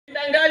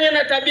Tusidanganywe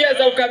na tabia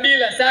za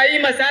ukabila. Saa hii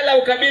masala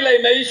ukabila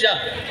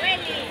imeisha.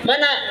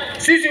 Maana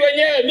sisi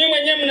wenyewe, mimi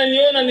mwenyewe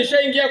mnaniona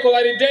nishaingia kwa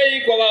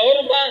Waridei, kwa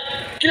Waorba,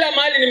 kila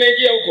mahali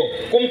nimeingia huko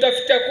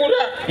kumtafuta kura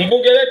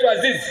mbunge wetu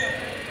Azizi.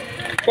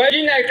 Kwa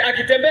hiyo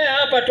akitembea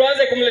hapa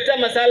tuanze kumletea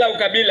masala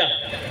ukabila.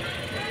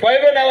 Kwa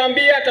hivyo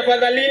nawaambia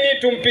tafadhalini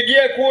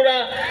tumpigie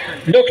kura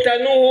Dr.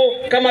 Nuhu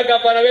kama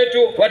gavana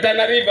wetu wa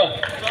Tana River.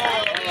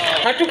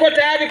 Hatuko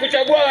tayari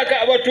kuchagua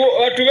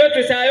watu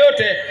wetu saa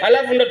yote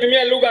alafu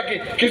ndatumia lugha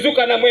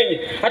kizuka na mwenye.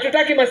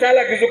 Hatutaki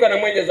masala kizuka na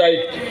mwenye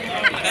zaidi.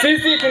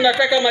 Sisi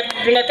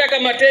tunataka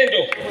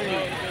matendo.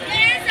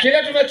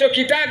 Kila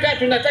tunachokitaka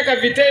tunataka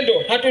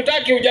vitendo.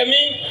 Hatutaki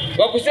ujamii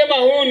wa kusema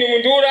huyu ni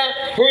Mundura,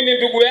 huyu ni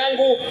ndugu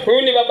yangu,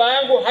 huyu ni baba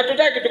yangu.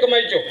 Hatutaki kitu kama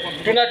hicho.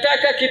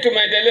 Tunataka kitu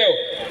maendeleo.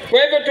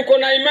 Kwa hivyo tuko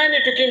na imani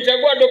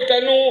tukimchagua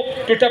Dr. Nuhu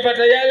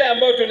tutapata yale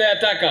ambayo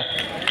tunayataka.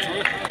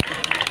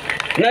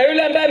 Na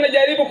yule ambaye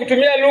amejaribu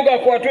kutumia lugha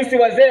kwa watusi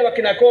wazee wa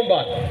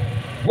Kinakomba,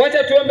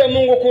 wacha tuombe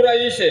Mungu kura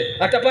ishe,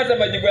 atapata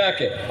majibu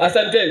yake.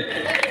 Asanteni.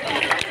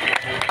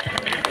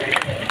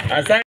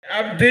 Asante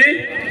Abdi,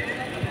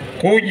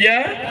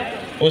 kuja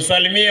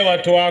usalimie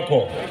watu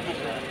wako.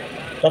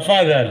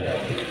 Tafadhali.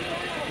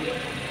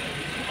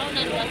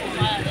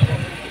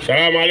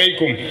 Salamu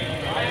alaikum.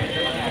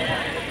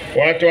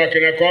 Watu wa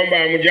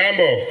Kinakomba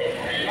mjambo?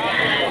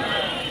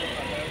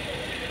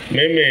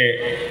 Mimi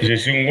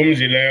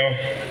zizungumzi leo.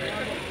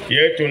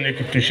 Yetu ni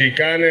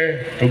tushikane,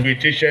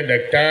 tubitishe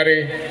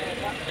daktari,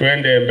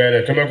 tuende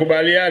mbele.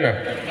 Tumekubaliana?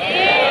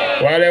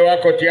 Wale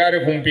wako tayari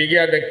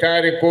kumpigia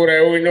daktari kura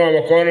ya uinua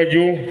mkono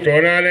juu,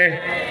 tuonane.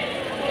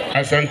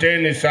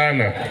 Asanteni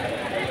sana.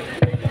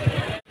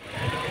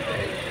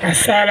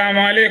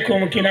 Assalamu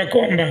alaikum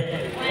Kinakomba.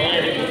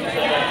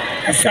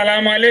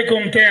 Assalamu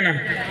alaikum tena.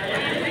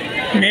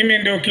 Mimi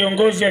ndio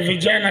kiongozi wa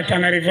vijana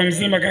Tana River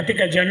mzima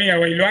katika jamii ya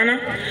Wailwana.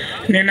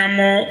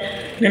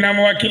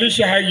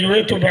 Ninamwakilisha haji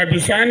wetu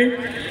Babisani.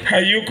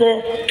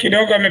 Hayuko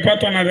kidogo,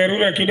 amepatwa na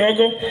dharura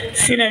kidogo.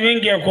 Sina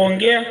mengi ya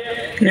kuongea,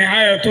 ni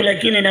hayo tu,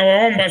 lakini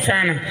nawaomba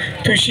sana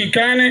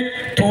tushikane,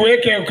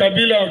 tuweke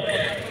ukabila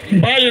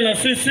mbali na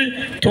sisi,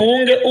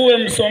 tuunge, uwe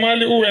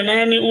Msomali, uwe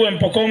nani, uwe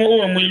Mpokomo,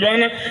 uwe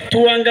Mwilwana,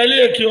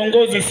 tuangalie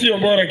kiongozi, sio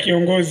bora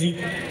kiongozi.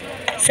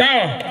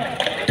 Sawa?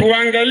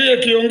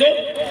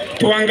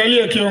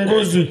 Tuangalie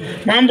kiongozi.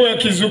 Mambo ya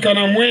kizuka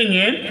na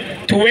mwenye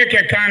tuweke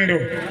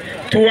kando.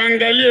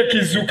 Tuangalie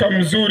kizuka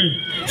mzuri,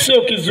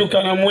 sio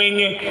kizuka na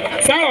mwenye.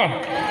 Sawa?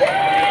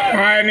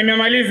 Haya,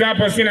 nimemaliza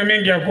hapo, sina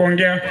mengi ya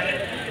kuongea.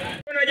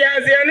 Kuna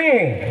jahazi ya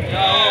Nuhu?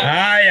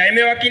 Haya,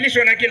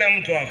 imewakilishwa na kila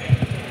mtu hapa.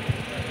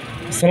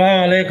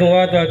 Assalamu alaikum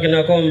watu wa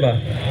Kinakomba.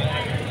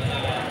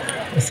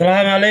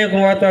 Assalamu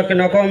alaikum watu wa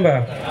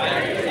Kinakomba.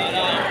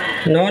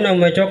 Naona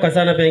mmechoka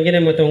sana, pengine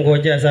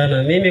mtongojea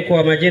sana. Mimi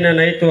kwa majina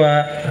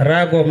naitwa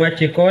Rago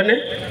Machikone.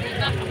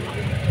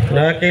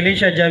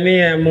 Nawakilisha jamii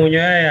ya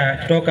Munyoya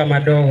kutoka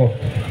Madogo.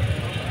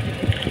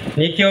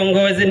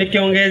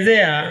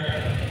 Nikiongezea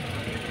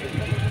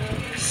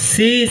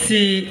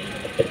sisi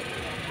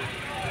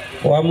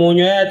wa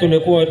Munyoya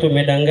tulikuwa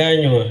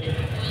tumedanganywa.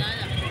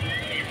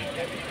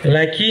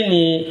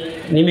 Lakini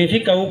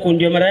nimefika huku,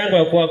 ndio mara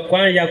yangu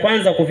ya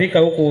kwanza kufika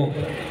huku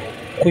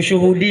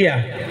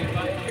kushuhudia.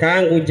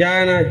 Tangu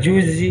jana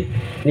juzi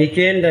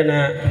nikienda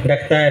na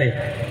daktari,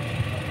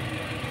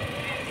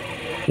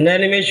 na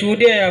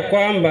nimeshuhudia ya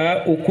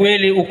kwamba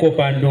ukweli uko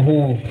pande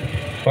huu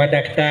wa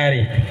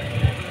daktari.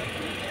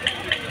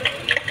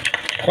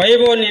 Kwa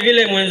hivyo ni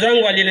vile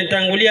mwenzangu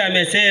alinitangulia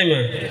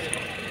amesema,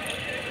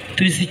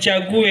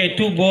 tusichague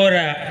tu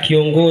bora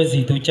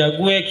kiongozi,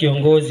 tuchague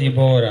kiongozi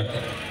bora.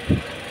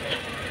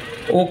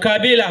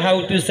 Ukabila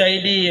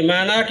hautusaidii.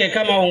 Maana yake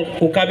kama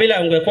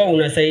ukabila ungekuwa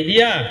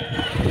unasaidia,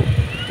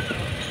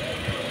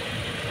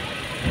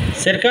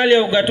 serikali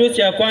ya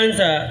ugatuzi ya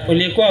kwanza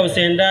ulikuwa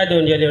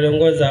Usendado ndio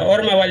aliongoza,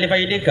 Orma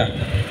walifaidika.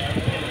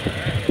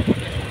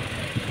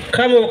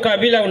 Kama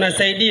ukabila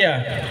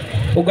unasaidia,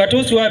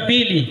 ugatuzi wa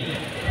pili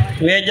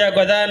Meja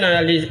Godhana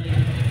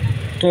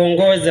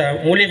alituongoza,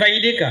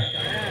 mulifaidika.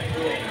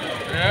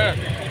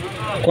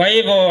 Kwa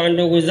hivyo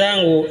ndugu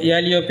zangu,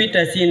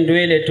 yaliyopita si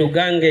ndwele,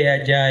 tugange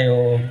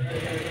yajayo.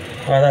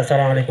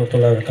 Assalamu alaykum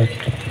wa rahmatullahi.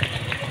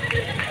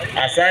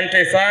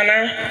 Asante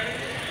sana.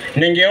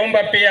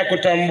 Ningeomba pia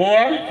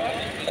kutambua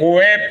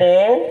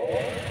kuwepo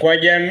kwa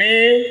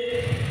jamii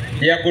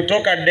ya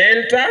kutoka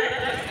Delta.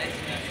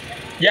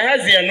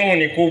 Jahazi ya Nuhu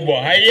ni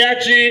kubwa,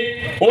 haiachi,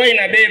 huwa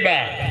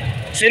inabeba.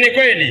 Si ni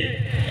kweli?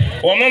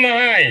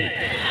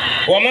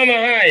 Wamama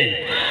hai,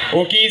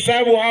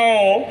 ukihesabu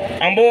hao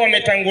ambao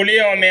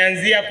wametangulia,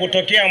 wameanzia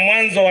kutokea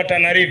mwanzo wa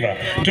Tana River,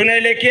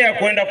 tunaelekea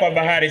kwenda kwa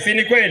bahari. Si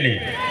ni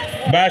kweli?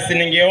 Basi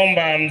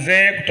ningeomba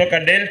mzee kutoka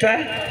Delta,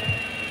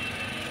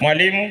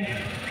 mwalimu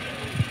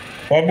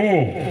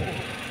Wabu,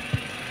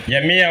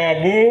 jamii ya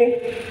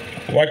Wabu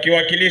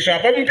wakiwakilisha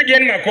hapa.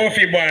 Mpigeni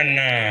makofi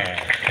bwana.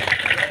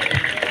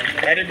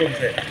 Karibu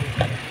mzee.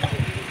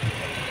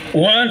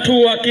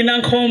 Watu wa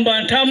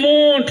Kinakomba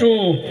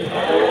ntamuntu.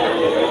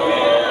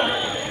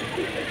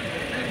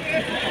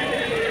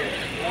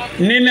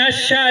 Nina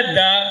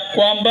shada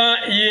kwamba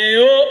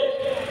yeo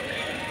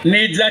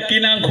ni za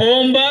kina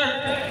Nkomba.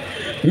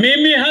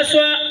 Mimi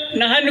haswa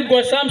na hani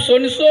kwa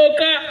Samson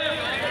Soka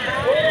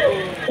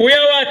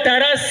uya wa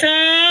Tarasa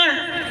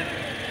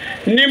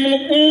ni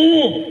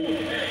mkuu,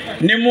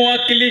 ni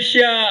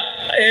mwakilisha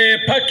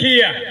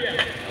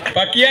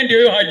Pakia ndio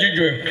hiyo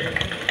hajijwe.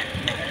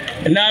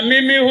 Na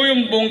mimi huyu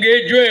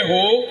mbunge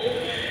jweho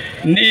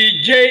ni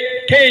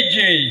KJ.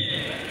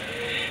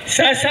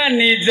 Sasa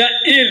ni za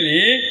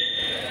ili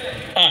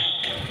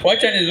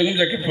wacha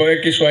nizungumze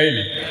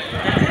Kiswahili.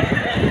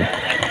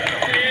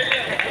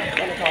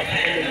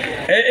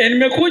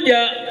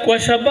 Nimekuja kwa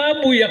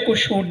sababu ya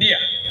kushuhudia,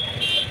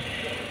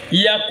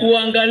 ya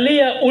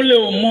kuangalia ule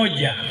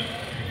umoja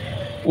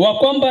wa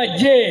kwamba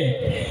je,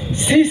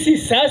 sisi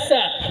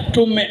sasa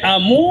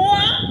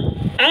tumeamua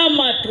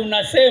ama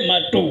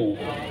tunasema tu.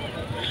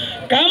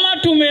 Kama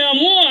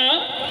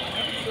tumeamua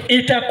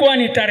itakuwa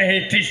ni tarehe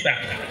 9.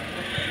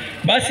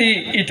 Basi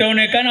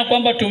itaonekana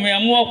kwamba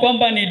tumeamua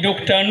kwamba ni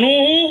Dr.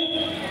 Nuh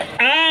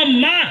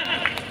ama.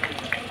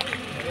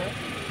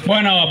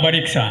 Bwana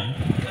wabariki sana.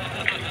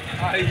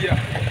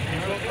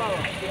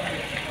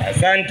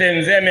 Asante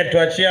mzee,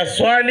 ametuachia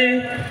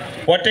swali.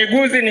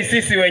 Wateguzi ni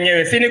sisi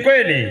wenyewe, si ni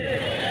kweli?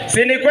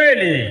 Si ni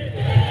kweli?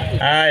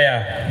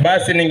 Haya,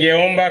 basi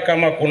ningeomba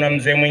kama kuna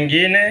mzee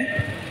mwingine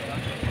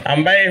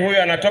ambaye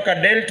huyo anatoka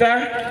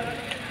Delta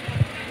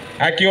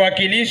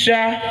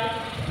akiwakilisha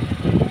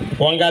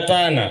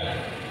Wangatana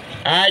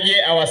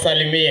aje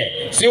awasalimie.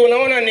 Si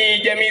unaona ni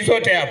jamii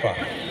zote hapa?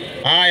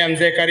 Haya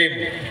mzee,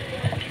 karibu.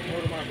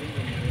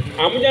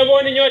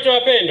 Hamjambo nyote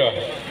wapendwa.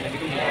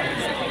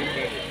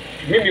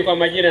 Mimi kwa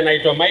majina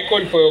naitwa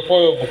Michael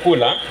Poyo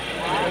Bukula.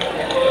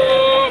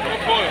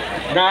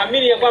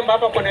 Naamini ya kwamba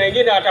hapa kuna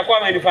wengine watakuwa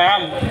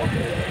wamenifahamu,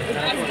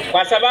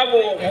 kwa sababu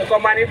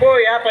Mkomani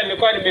boy hapa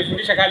nilikuwa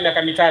nimefundisha kama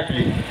miaka 3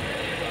 hivi.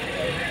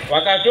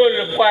 Wakati huo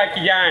nilikuwa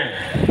kijana.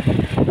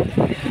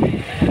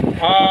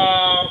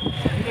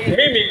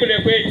 Mimi kule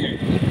kwetu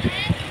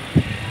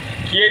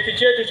kieti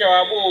chetu cha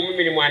Wabu,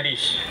 mimi ni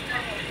mwandishi.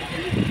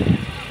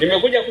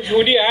 Nimekuja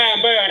kushuhudia haya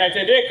ambayo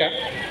yanatendeka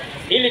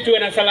ili tuwe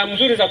na salamu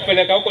nzuri za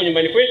kupeleka huko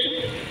nyumbani kwetu.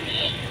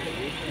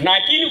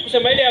 Lakini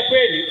kusema ile ya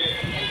kweli,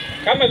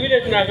 kama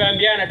vile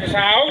tunavyoambiana,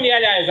 tusahau ni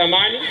yale ya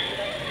zamani,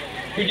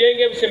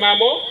 tujenge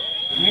msimamo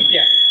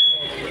mpya.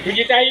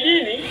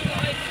 Tujitahidini,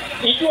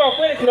 ikiwa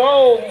kweli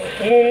tunao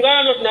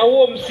muungano, tuna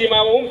huo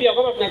msimamo mpya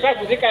kwamba tunataka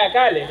kuzika ya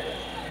kale,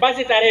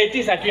 basi tarehe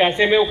 9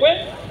 tuyaseme ukweli.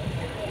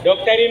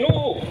 Dr.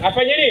 Nuh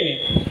afanye nini?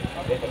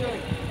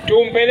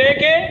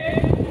 Tumpeleke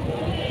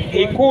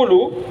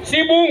Ikulu,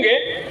 si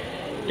bunge,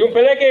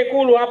 tumpeleke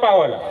Ikulu hapa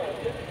Hola.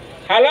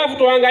 Halafu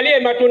tuangalie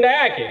matunda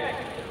yake,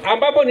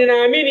 ambapo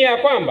ninaamini ya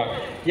kwamba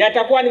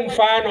yatakuwa ni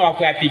mfano wa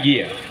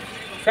kuyapigia.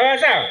 Sawa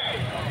sawa?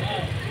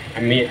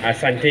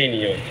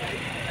 Asanteni yote.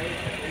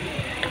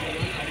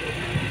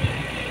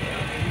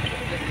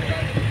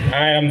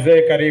 Haya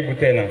mzee, karibu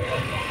tena.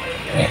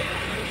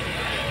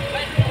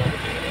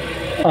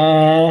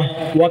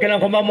 Wakena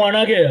kwamba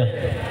mwanage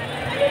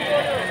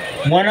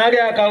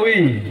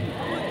akawi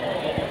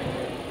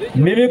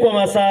mimi kwa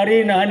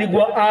masari na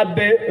hanigwa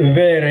abe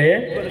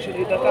vere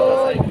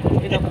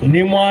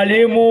ni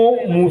mwalimu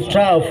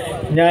mustaafu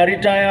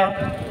nyaritaya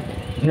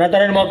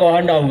natarani mwaka wa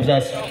handa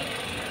uzasi.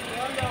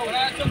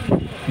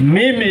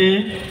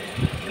 Mimi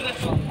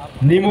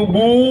ni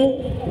mubuu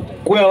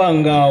kwa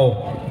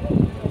wangao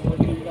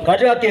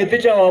katika kieti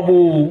cha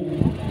Wabu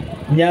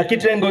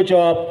nyakitengo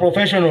cha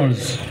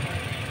professionals.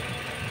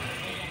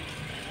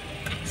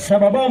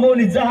 Sababu ambayo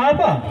ni za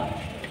hapa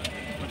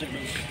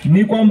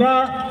ni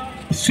kwamba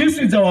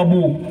sisi za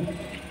Wabu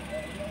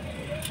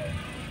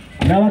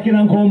na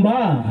wakina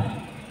Nkomba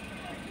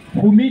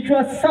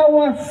humichwa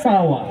sawa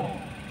sawa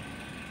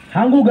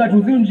hangu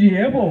gatuzi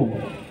njiepo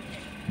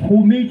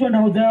humichwa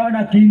na uzawa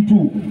na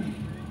kintu.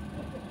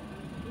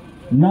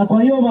 Na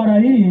kwa hiyo mara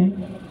hii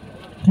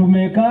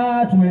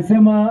tumekaa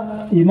tumesema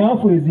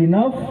enough is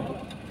enough.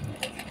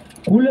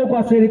 Kule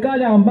kwa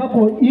serikali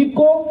ambako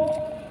iko,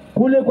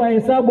 kule kwa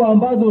hesabu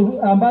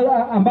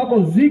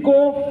ambako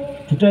ziko,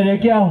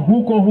 tutaelekea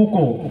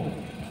huko.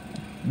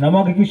 Na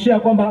mhakikishia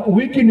kwamba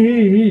wiki ni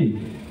hii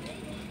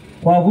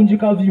kwa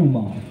vunjika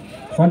vyuma.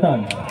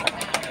 Asanteni.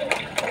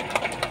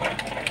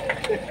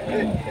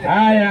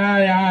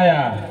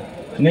 Haya.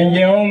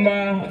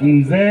 Ningeomba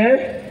mzee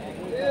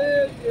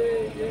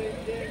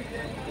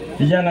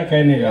kijana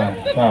kaeniga.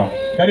 Sawa.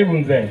 Karibu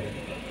mzee.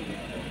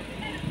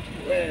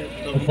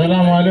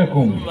 Assalamu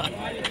alaikum.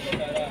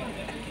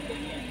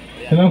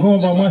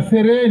 Tunakomba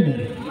Mwasereni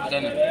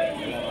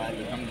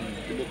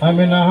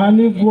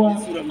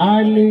amenahanigwa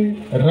Ali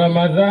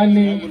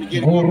Ramadhani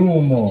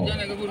Gurumo,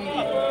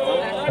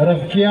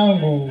 rafiki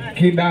yangu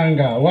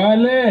Kidanga,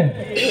 wale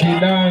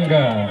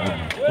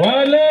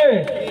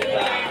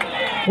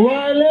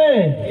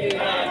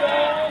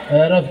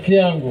rafiki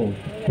yangu,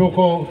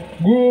 tuko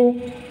guu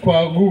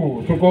kwa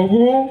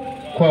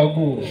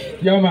guu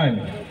jamani.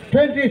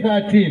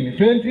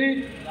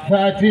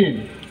 2013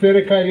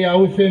 serikali ya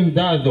Hussein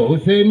Dado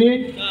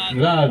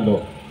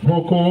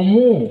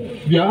hukumu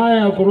vya aya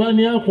ya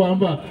Qur'ani ya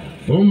kwamba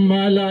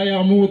thumma la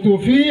yamutu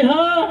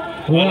fiha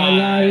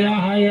wala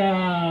yahya.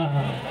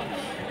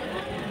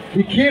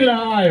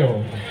 Ikila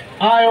ayo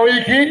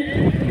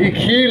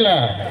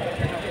ikila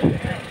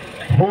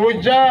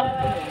huja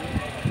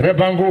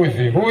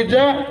rebanguzi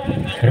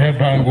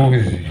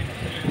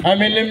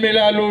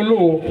amenemela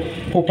lulu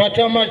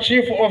kupata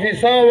machifu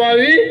ofisa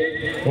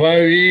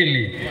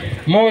wawili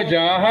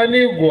moja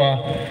ahanigwa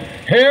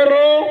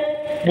hero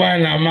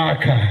bwana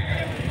maka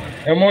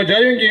moja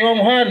yungi wa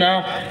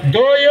mhana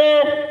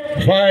doyo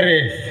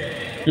fares,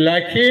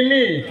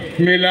 lakini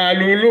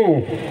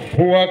milalulu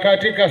huwa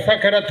katika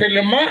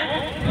sakaratil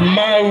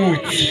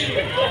mauti.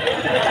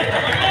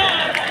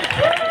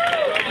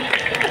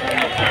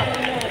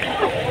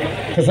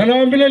 Sasa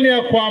naambia ni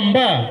ya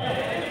kwamba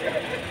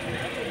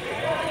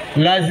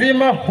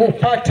lazima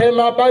hupate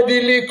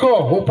mabadiliko.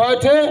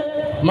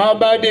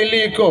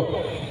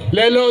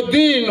 Lelo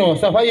dino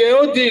safa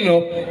yeo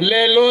dino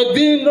lelo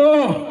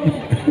dino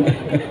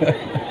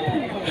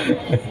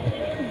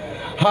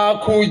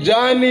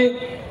hakujani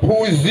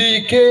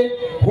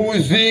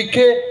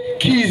huzike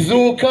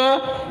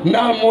kizuka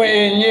na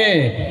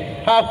mwenye,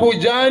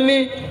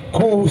 hakujani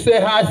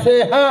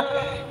kusehaseha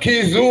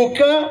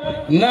kizuka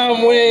na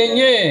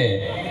mwenye.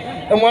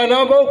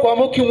 Mwanamba kwa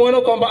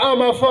mukimwona kwamba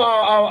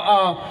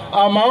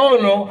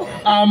amaono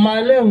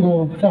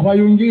amalengo safa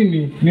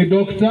yungini ni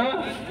Dr.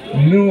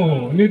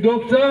 Nuh, ni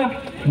Dr.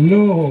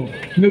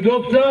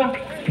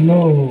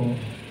 Nuh.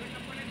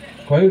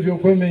 Kwa hivyo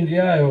kwa mengi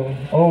hayo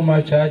au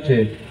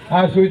machache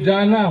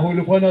asujana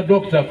ulikuwa na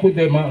Dr.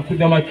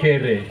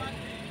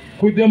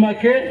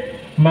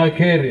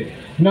 Makere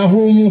na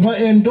humuha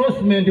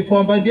endorsement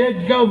kwamba ndiye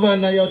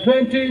governor ya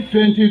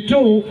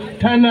 2022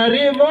 Tana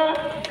River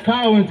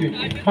County.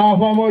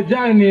 Hapa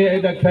mojani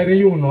Daktari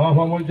Yuno,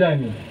 hapa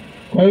mojani.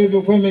 Kwa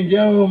hivyo kwa mengi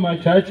hayo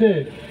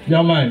machache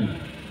jamani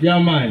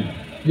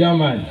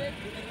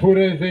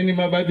kurezeni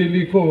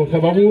mabadiliko,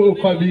 sababu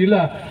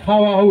ukabila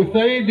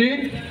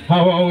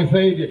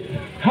hawausaidi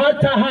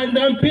hata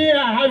handampia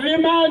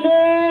havimano.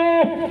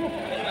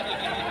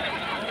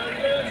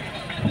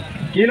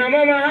 Kina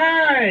mama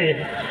hai.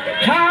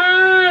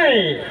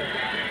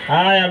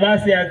 Haya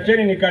basi,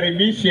 acheni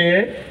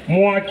nikaribishe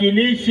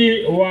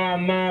mwakilishi wa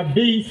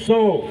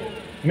Mabiso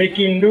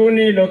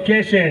Mikinduni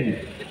location.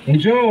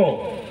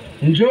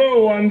 Njoo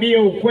uambie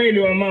ukweli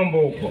wa mambo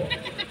huko.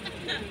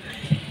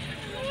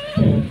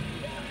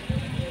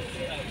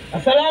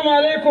 Assalamu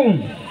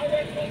alaikum.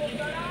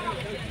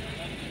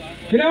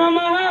 Kina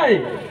mama hai.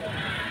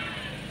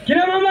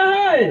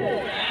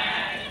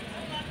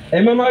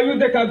 Mama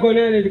yude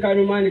kagonene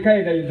kanumani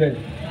kaida yude.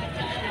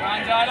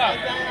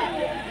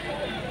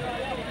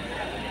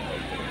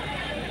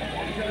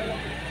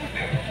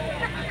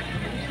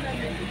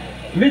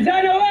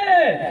 Vijana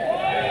wale.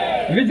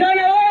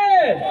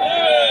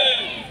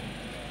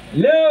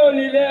 Leo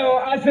ni leo,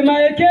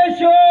 asimaye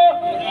kesho.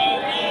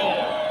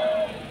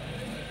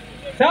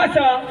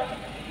 Sasa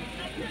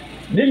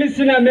mimi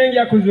sina mengi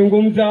ya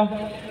kuzungumza.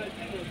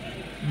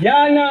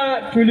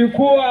 Jana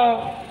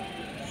tulikuwa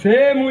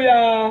sehemu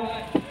ya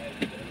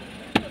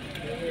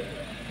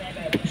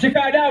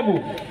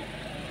shikadabu.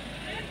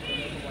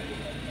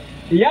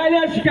 Yale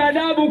ya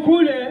shikadabu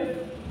kule,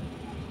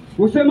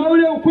 usema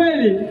ule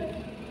ukweli,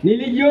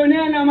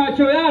 nilijionea na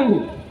macho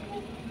yangu.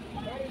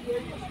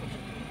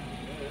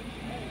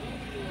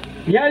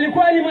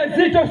 Yalikuwa ni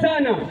mazito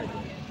sana.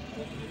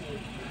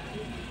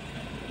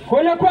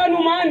 Kona kwa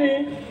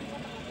numani,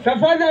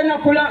 tafadhali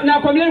na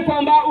kwa mleni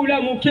kwamba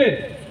ulamuke.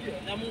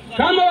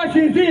 Kama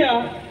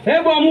wasinzia,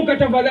 hebu amuka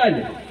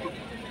tafadhali.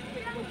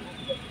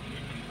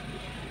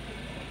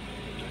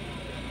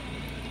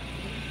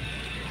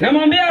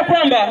 Namwambia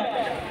kwamba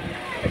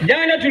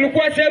jana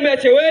tulikuwa sehemu ya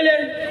Chewele,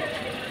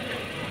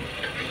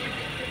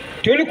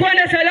 tulikuwa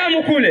na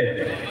salamu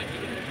kule.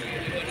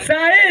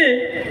 Saa hii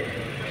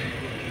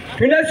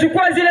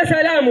tunachukua zile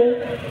salamu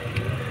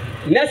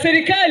na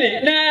serikali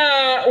na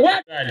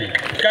watu.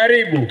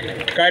 Karibu.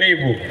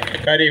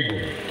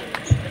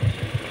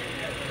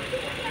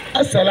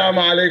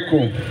 Assalamu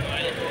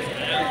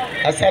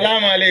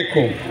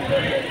alaikum.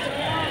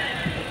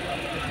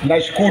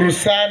 Nashukuru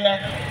sana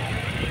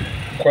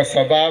kwa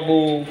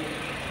sababu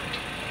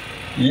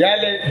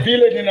yale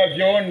vile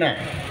ninavyoona,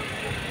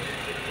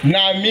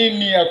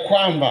 naamini ya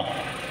kwamba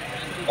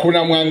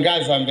kuna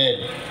mwangaza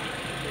mbele.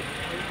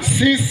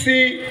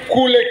 Sisi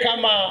kule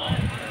kama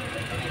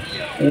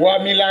wa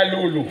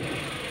Milalulu,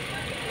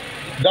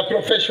 the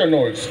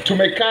professionals,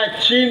 tumekaa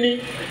chini,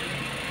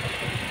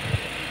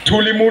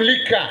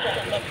 tulimulika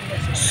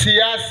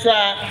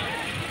siasa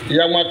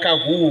ya mwaka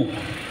huu,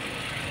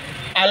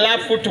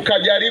 alafu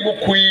tukajaribu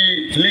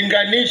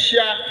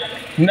kuilinganisha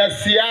na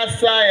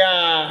siasa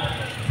ya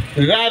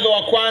dhadho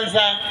wa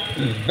kwanza,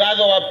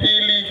 dhadho wa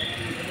pili,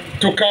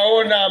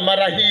 tukaona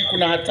mara hii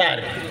kuna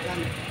hatari.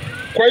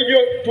 Kwa hivyo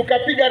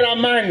tukapiga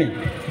ramani.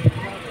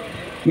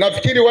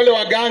 Nafikiri wale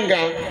waganga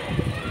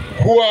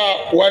huwa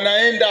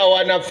wanaenda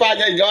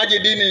wanafanya, ingawaje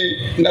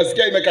dini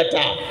nasikia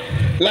imekataa,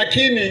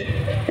 lakini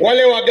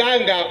wale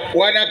waganga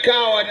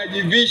wanakaa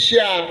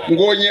wanajivisha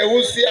nguo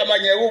nyeusi ama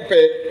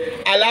nyeupe,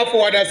 alafu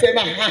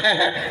wanasema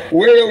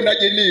wewe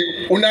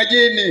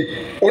unajini,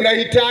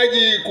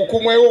 unahitaji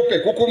kuku mweupe,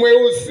 kuku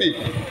mweusi.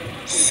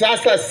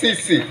 Sasa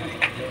sisi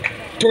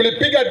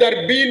tulipiga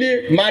darbini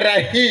mara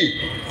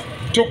hii,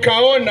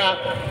 tukaona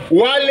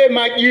wale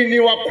majini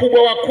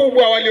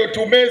wakubwa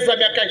waliotumeza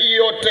miaka hii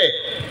yote,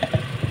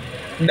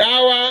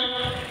 dawa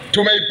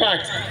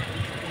tumeipata.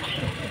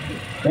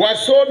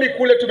 Wasomi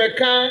kule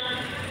tumekaa,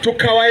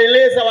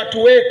 tukawaeleza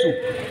watu wetu,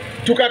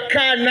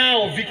 tukakaa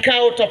nao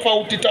vikao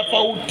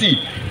tofauti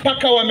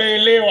mpaka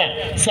wameelewa.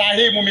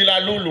 Sahimu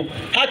milalulu,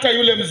 hata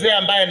yule mzee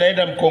ambaye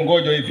anaenda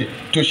mkongojo hivi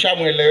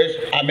tushamwelewesha,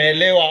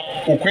 ameelewa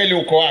ukweli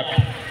uko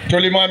wapi.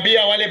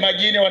 Tulimwambia wale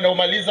majini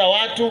wanaomaliza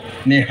watu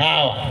ni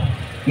hawa,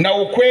 na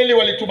ukweli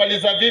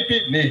walitumaliza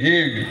vipi ni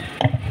hivi.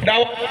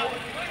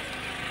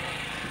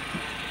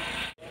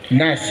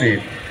 Nassir,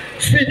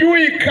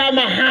 sijui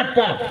kama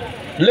hapa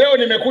leo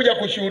nimekuja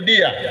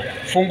kushuhudia,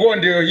 funguo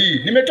ndio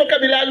hii. Nimetoka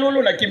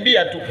Bilalulu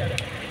nakimbia tu.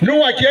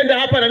 Nuh akienda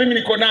hapa na mimi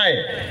niko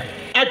naye,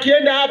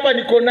 akienda hapa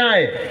niko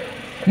naye.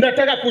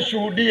 Nataka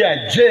kushuhudia,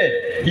 je,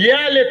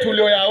 yale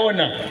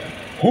tulioyaona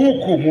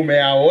huku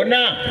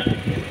mumeyaona?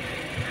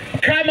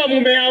 Kama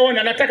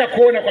mumeyaona, nataka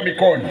kuona kwa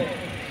mikono.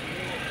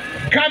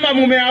 Kama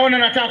mumeyaona,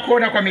 nataka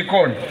kuona kwa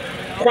mikono.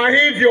 Kwa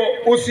hivyo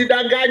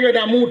usidanganywe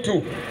na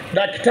mtu.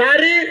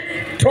 Daktari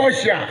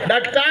tosha,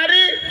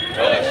 daktari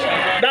tosha,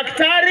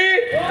 daktari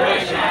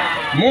tosha.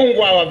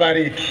 Mungu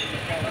awabariki.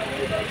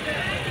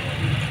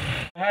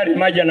 Bahari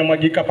maji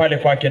yanamwagika pale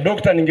kwake.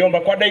 Dokta, ningeomba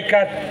kwa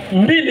dakika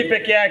 2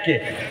 peke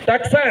yake.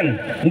 Taksan,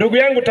 ndugu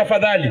yangu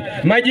tafadhali.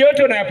 Maji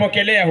yote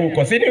unayapokelea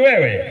huko, si ni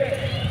wewe?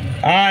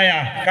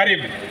 Haya,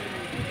 karibu.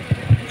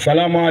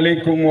 Salamu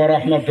alaikum wa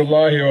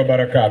rahmatullahi wa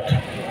barakatuh.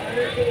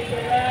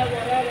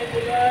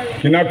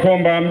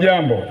 Kinakomba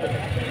hamjambo?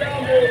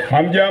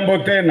 Hamjambo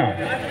tena?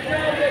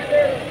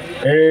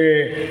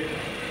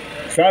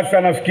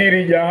 Sasa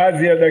nafikiri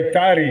jahazi ya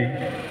daktari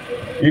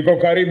iko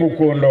karibu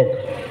kuondoka,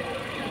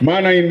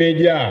 maana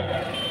imejaa.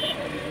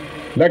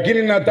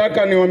 Lakini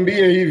nataka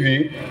niwaambie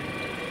hivi,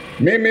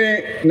 mimi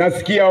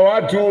nasikia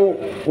watu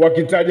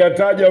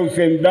wakitajataja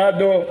Hussein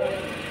Dado,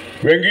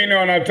 wengine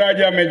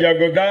wanataja Meja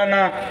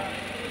Godana,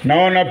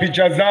 naona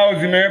picha zao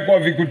zimewekwa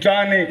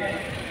vikutani.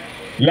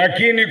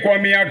 Lakini kwa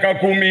miaka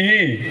 10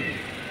 hii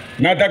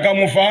nataka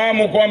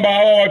mfahamu kwamba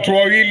hawa watu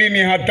wawili ni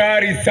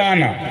hatari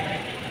sana.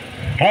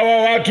 Hawa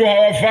watu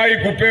hawafai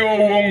kupewa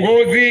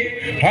uongozi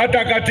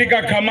hata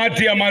katika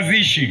kamati ya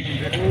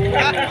mazishi.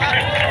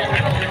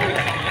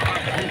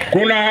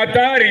 Kuna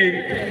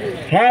hatari.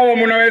 Hawa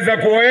mnaweza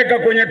kuweka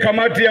kwenye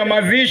kamati ya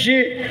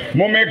mazishi,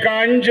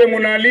 mumekaa nje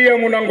munalia,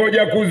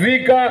 munangoja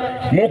kuzika,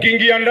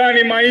 mukiingia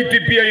ndani maiti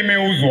pia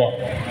imeuzwa.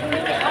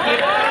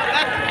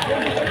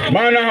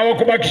 Maana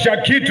hawakubakisha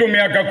kitu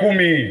miaka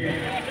 10 hii.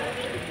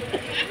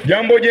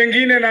 Jambo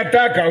jengine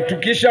nataka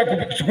tukisha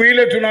siku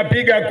ile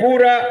tunapiga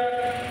kura,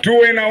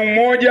 tuwe na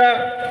umoja,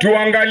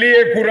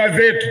 tuangalie kura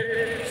zetu,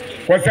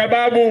 kwa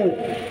sababu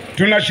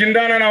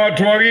tunashindana na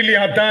watu wawili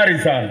hatari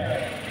sana.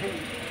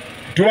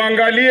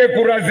 Tuangalie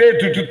kura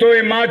zetu,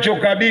 tutoe macho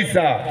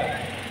kabisa,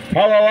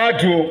 hawa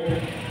watu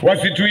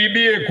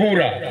wasituibie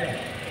kura,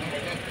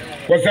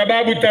 kwa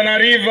sababu Tana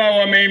River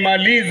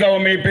wameimaliza,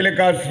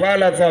 wameipeleka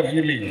asfala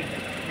safili.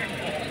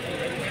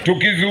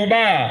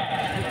 Tukizubaa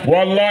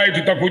wallahi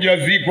tutakuja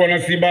zikwa na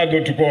si bado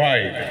tuko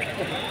hai.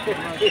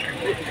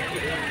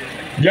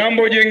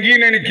 Jambo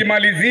jingine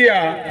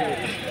nikimalizia,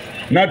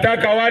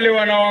 nataka wale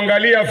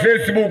wanaoangalia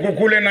Facebook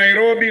kule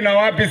Nairobi na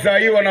wapi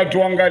sahi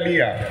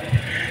wanatuangalia,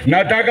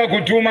 nataka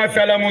kutuma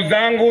salamu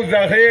zangu za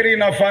heri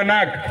na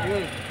fanaka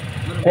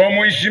kwa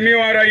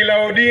Mheshimiwa Raila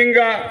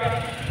Odinga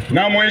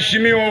na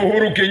Mheshimiwa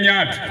Uhuru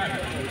Kenyatta.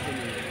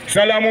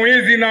 Salamu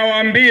hizi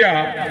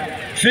nawaambia,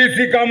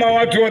 sisi kama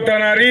watu wa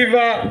Tana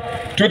River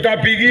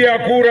tutapigia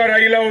kura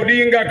Raila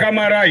Odinga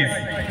kama rais.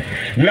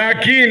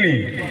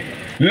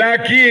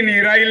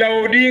 Lakini Raila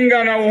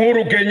Odinga na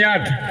Uhuru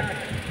Kenyatta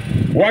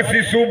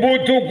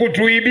wasisubutu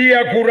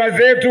kutuibia kura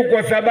zetu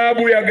kwa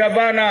sababu ya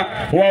gavana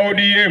wa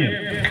ODM.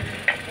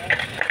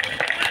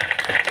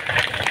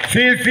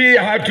 Sisi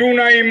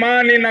hatuna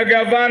imani na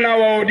gavana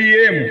wa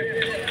ODM.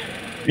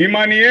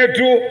 Imani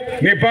yetu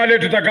ni pale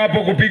tutakapo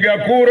kupiga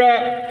kura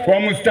kwa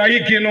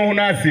mustahiki Nuh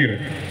Nassir.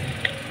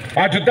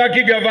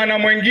 Hatutaki gavana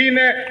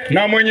mwingine,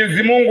 na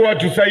Mwenyezi Mungu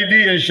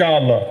atusaidie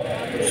inshallah.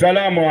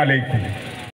 Salamu alaikum.